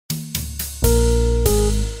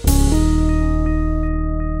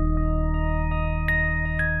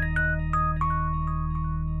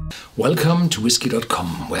Welcome to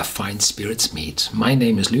Whisky.com, where fine spirits meet. My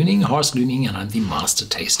name is Lüning, Horst Lüning, and I'm the master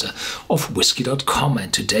taster of Whisky.com.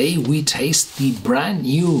 And today we taste the brand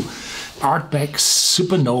new Ardbeg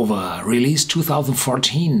Supernova, released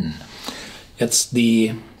 2014. It's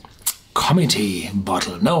the comity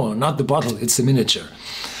bottle. No, not the bottle, it's the miniature.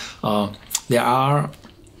 There are,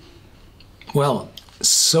 well,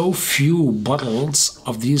 so few bottles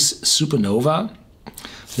of these Supernova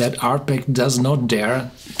that Ardbeg does not dare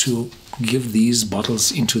to give these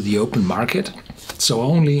bottles into the open market. So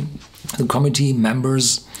only the committee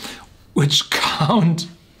members, which count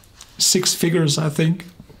 6 figures, I think,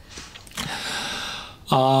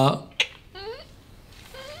 will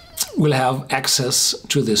have access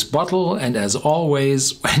to this bottle. And as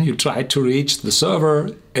always, when you try to reach the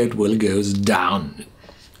server, it will go down.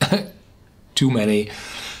 Too many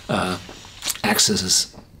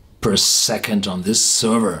accesses per second on this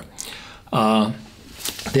server.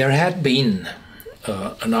 There had been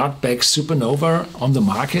an Ardbeg Supernova on the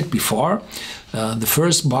market before. The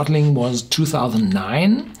first bottling was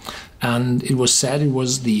 2009, and it was said it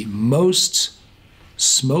was the most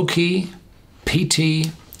smoky,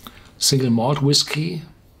 peaty single malt whiskey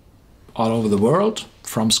all over the world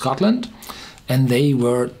from Scotland. And they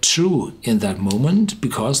were true in that moment,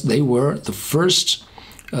 because they were the first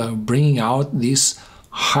bringing out these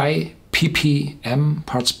high ppm,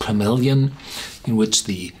 parts per million, in which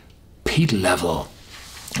the peat level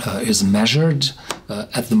is measured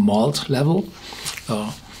at the malt level.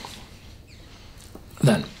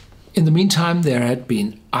 Then, in the meantime, there had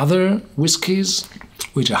been other whiskies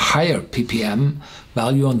with a higher ppm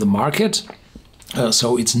value on the market.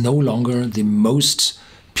 So it's no longer the most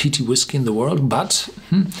peaty whiskey in the world, but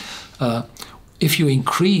if you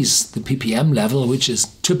increase the ppm level, which is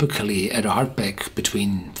typically at Ardbeg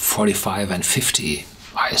between 45 and 50,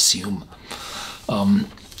 I assume,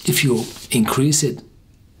 if you increase it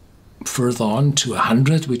further on to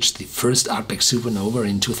 100, which the first Ardbeg Supernova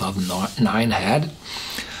in 2009 had,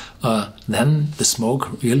 then the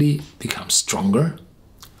smoke really becomes stronger.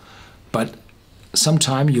 But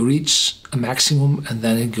sometime you reach a maximum and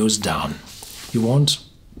then it goes down. You want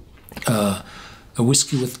a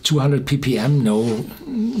whiskey with 200 ppm, no,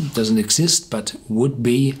 doesn't exist, but would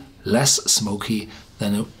be less smoky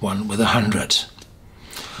than one with 100.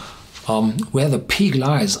 Where the peak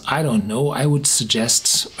lies, I don't know. I would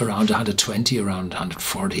suggest around 120, around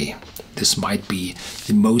 140. This might be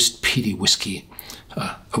the most peaty whiskey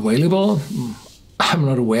available. I'm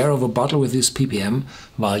not aware of a bottle with this ppm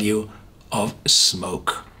value of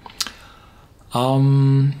smoke.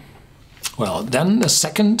 Well, then the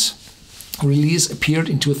second release appeared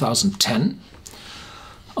in 2010,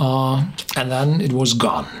 and then it was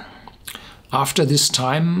gone. After this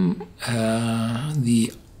time,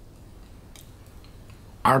 the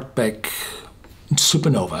Ardbeg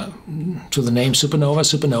Supernova, to the name Supernova,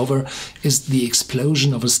 Supernova is the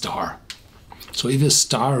explosion of a star. So if a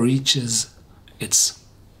star reaches its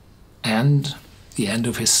end, the end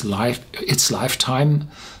of its lifetime,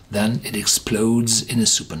 then it explodes in a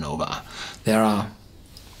supernova. There are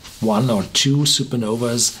 1 or 2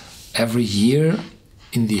 supernovas every year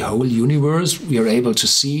in the whole universe. We are able to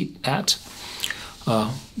see that,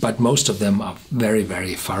 but most of them are very,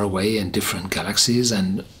 very far away in different galaxies,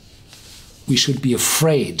 and we should be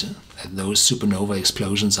afraid that those supernova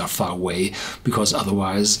explosions are far away, because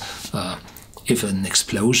otherwise, if an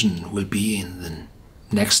explosion will be in the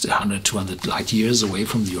next 100, 200 light years away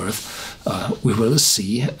from the Earth, we will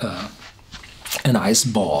see an ice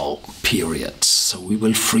ball period. So we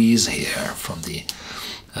will freeze here from the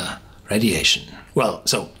radiation. Well,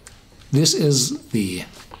 so this is the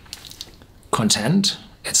content.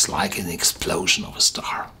 It's like an explosion of a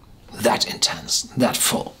star. That intense, that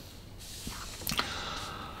full.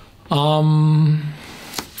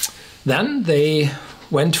 Then they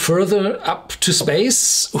went further up to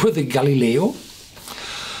space with the Galileo.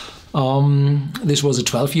 This was a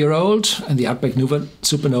 12-year-old, and the Ardbeg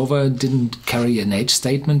Supernova didn't carry an age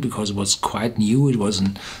statement because it was quite new. It was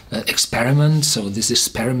an experiment, so this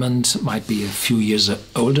experiment might be a few years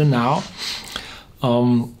older now.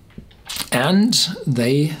 And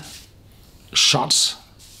they shot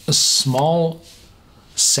a small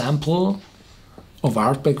sample of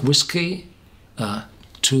Ardbeg whiskey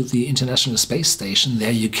to the International Space Station.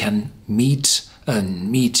 There you can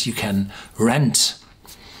you can rent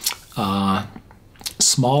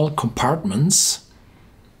small compartments,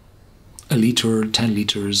 a liter, 10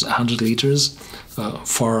 liters, 100 liters,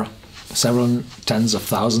 for several tens of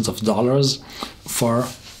thousands of dollars for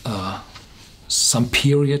some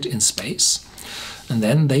period in space. And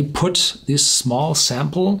then they put this small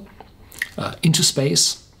sample into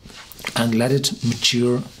space and let it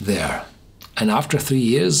mature there. And after 3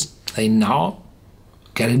 years, they now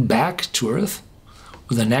get it back to Earth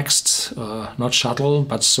with the next, not shuttle,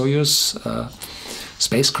 but Soyuz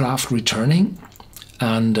spacecraft returning.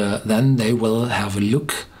 And then they will have a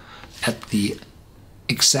look at the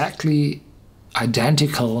exactly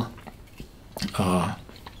identical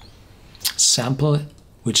sample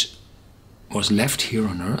which was left here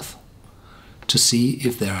on Earth to see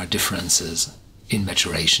if there are differences in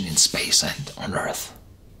maturation in space and on Earth.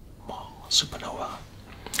 Wow, supernova.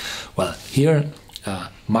 Well, here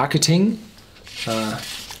marketing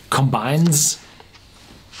combines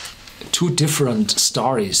two different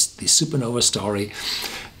stories, the supernova story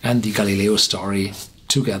and the Galileo story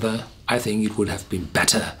together. I think it would have been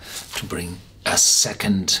better to bring a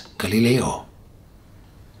second Galileo.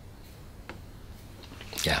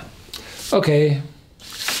 Yeah. Okay,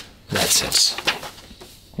 that's it.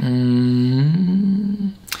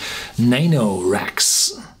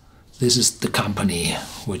 Nanoracks. This is the company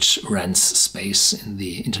which rents space in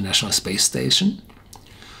the International Space Station.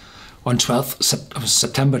 On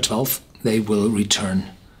September 12th, they will return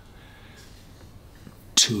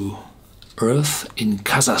to Earth in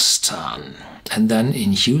Kazakhstan. And then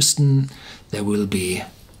in Houston, they will be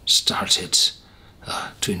started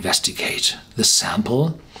to investigate the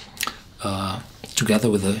sample together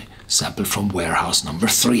with a sample from warehouse number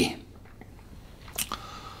 3.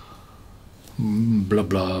 Blah,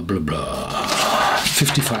 blah, blah, blah.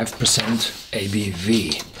 55%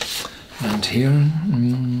 ABV. And here,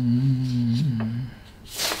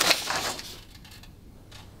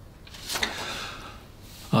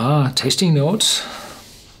 tasting notes,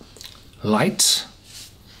 light,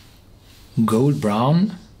 gold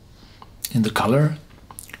brown in the color,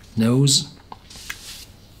 nose,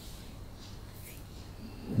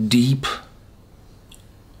 deep,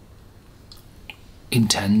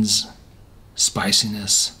 intense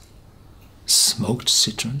spiciness, smoked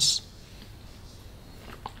citrus,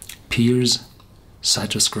 pears,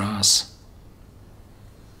 citrus grass,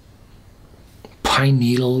 pine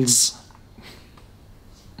needles,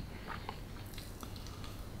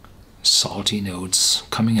 salty notes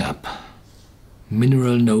coming up,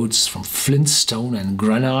 mineral notes from flintstone and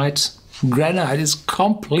granite. Granite is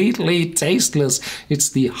completely tasteless. It's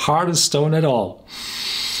the hardest stone at all.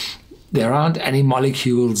 There aren't any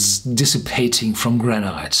molecules dissipating from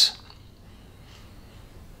granite.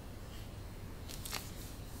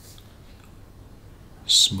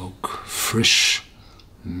 Smoke, fresh,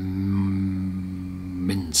 mince,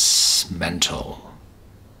 menthol.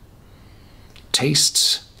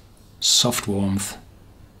 Taste, soft warmth,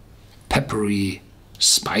 peppery,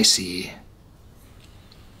 spicy.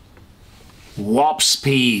 Warp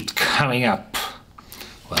speed coming up.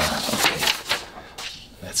 Well, okay.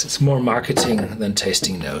 It's more marketing than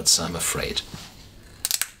tasting notes, I'm afraid.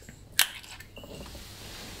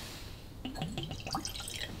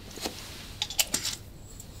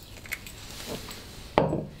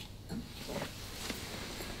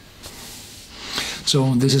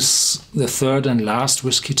 So this is the third and last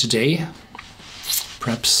whiskey today.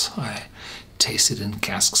 Perhaps I taste it in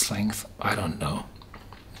cask's length, I don't know.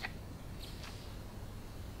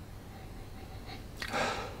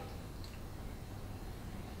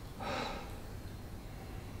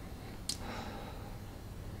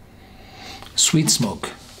 Sweet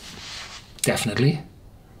smoke, definitely.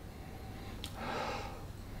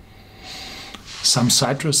 Some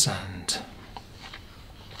citrus and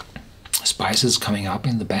spices coming up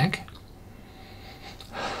in the back.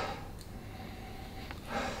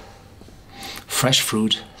 Fresh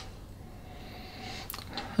fruit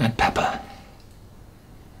and pepper.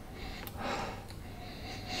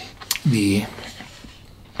 The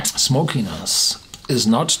smokiness is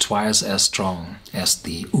not twice as strong as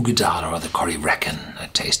the Ugedar or the Corryvreckan I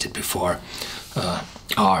tasted before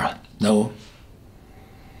are. No,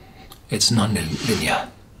 it's non-linear.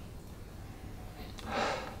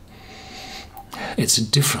 It's a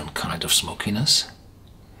different kind of smokiness.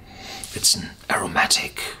 It's an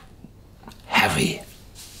aromatic, heavy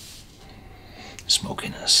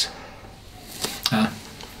smokiness.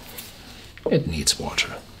 It needs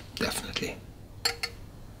water, definitely.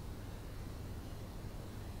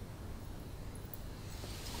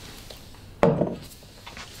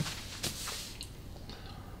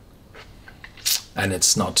 And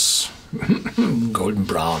it's not golden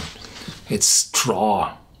brown, it's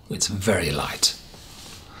straw, it's very light.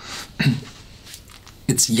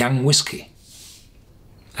 It's young whiskey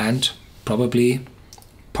and probably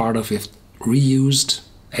part of it reused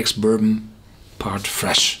ex-bourbon, part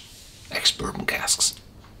fresh ex-bourbon casks.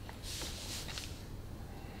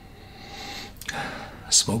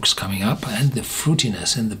 smoke's coming up, and the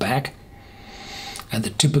fruitiness in the back, and the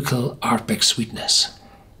typical Ardbeg sweetness.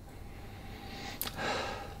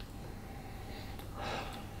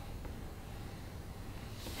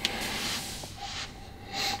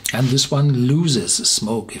 And this one loses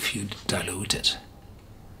smoke if you dilute it.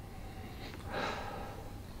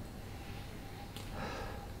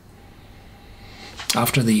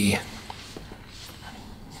 After the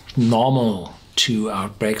normal 2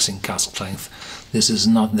 Ardbegs in cask length, this is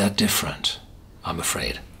not that different, I'm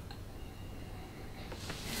afraid.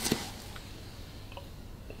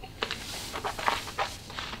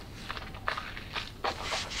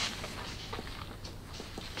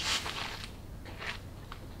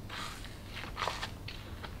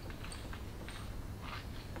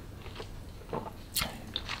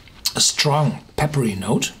 A strong peppery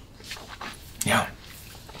note. Yeah.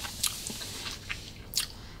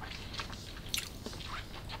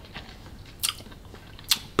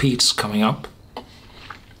 Peat's coming up.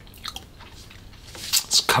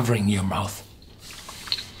 It's covering your mouth.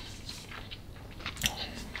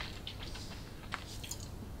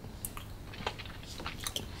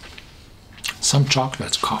 Some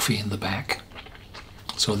chocolate, coffee in the back.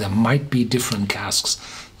 So there might be different casks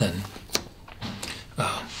than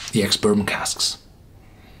the ex-bourbon casks.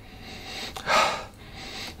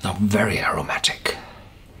 Now very aromatic.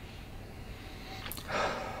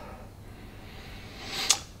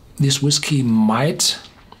 This whiskey might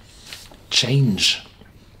change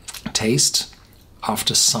taste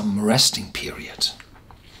after some resting period.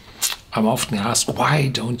 I'm often asked, why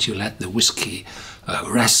don't you let the whiskey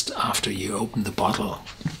rest after you open the bottle?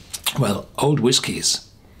 Well, old whiskies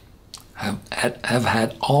have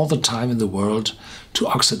had all the time in the world to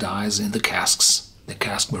oxidize in the casks. The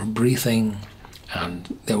casks were breathing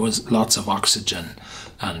and there was lots of oxygen,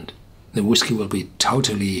 and the whiskey will be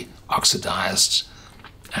totally oxidized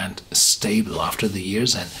and stable after the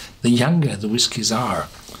years. And the younger the whiskies are,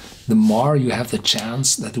 the more you have the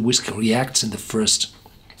chance that the whiskey reacts in the first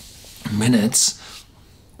minutes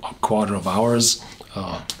or quarter of hours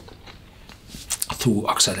through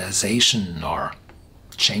oxidization or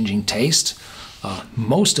changing taste.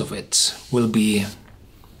 Most of it will be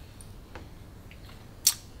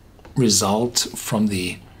result from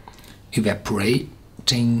the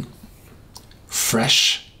evaporating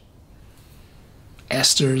fresh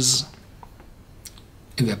esters,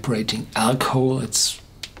 evaporating alcohol. It's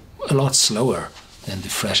a lot slower than the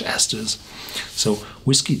fresh esters. So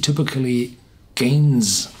whiskey typically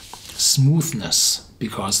gains smoothness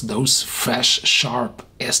because those fresh, sharp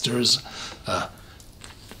esters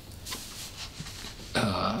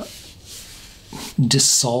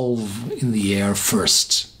dissolve in the air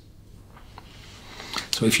first.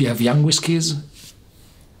 So if you have young whiskies,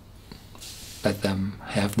 let them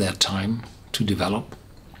have their time to develop,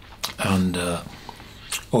 and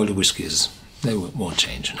older whiskies, they won't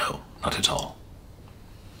change. No, not at all.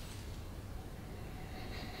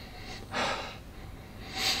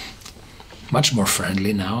 Much more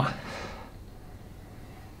friendly now.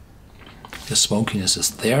 The smokiness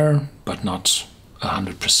is there, but not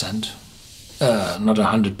 100%. Not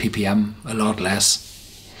 100 ppm, a lot less.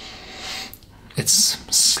 It's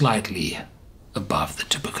slightly above the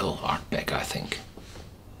typical Ardbeg, I think.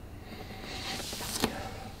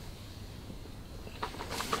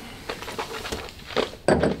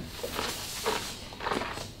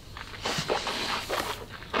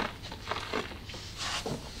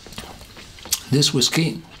 This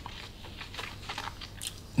whiskey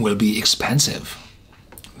will be expensive,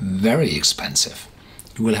 very expensive.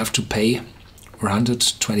 You will have to pay around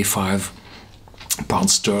 £125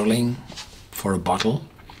 sterling for a bottle,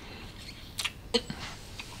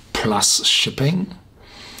 plus shipping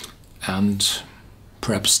and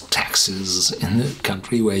perhaps taxes in the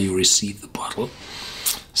country where you receive the bottle.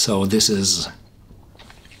 So this is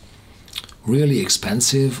really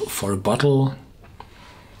expensive for a bottle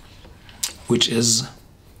which is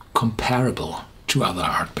comparable to other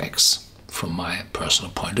Ardbegs from my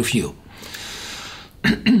personal point of view.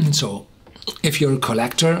 So if you're a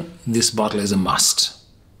collector, this bottle is a must.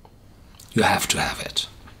 You have to have it.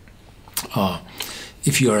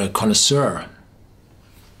 If you're a connoisseur,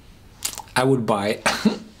 I would buy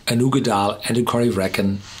an Uigeadail and a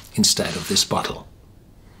Corryvreckan instead of this bottle.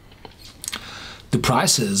 The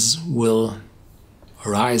prices will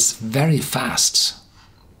rise very fast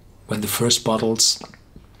when the first bottles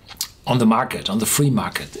on the market, on the free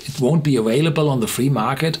market. It won't be available on the free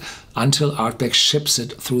market until Ardbeg ships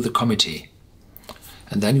it through the comity.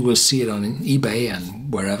 And then you will see it on eBay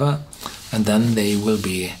and wherever, and then they will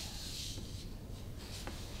be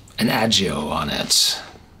an agio on it.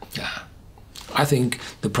 Yeah. I think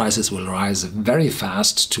the prices will rise very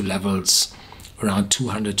fast to levels around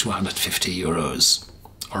 200, 250 euros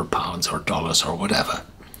or pounds or dollars or whatever.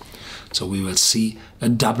 So we will see a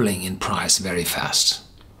doubling in price very fast.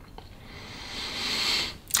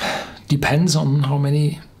 Depends on how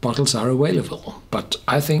many bottles are available, but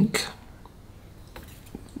I think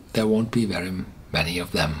there won't be very many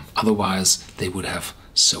of them. Otherwise, they would have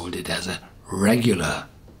sold it as a regular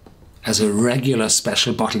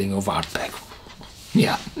special bottling of Ardbeg.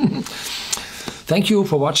 Yeah. Thank you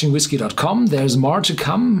for watching Whisky.com. There's more to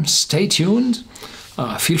come. Stay tuned.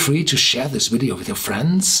 Feel free to share this video with your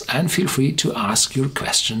friends and feel free to ask your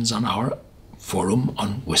questions on our forum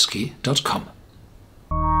on Whisky.com.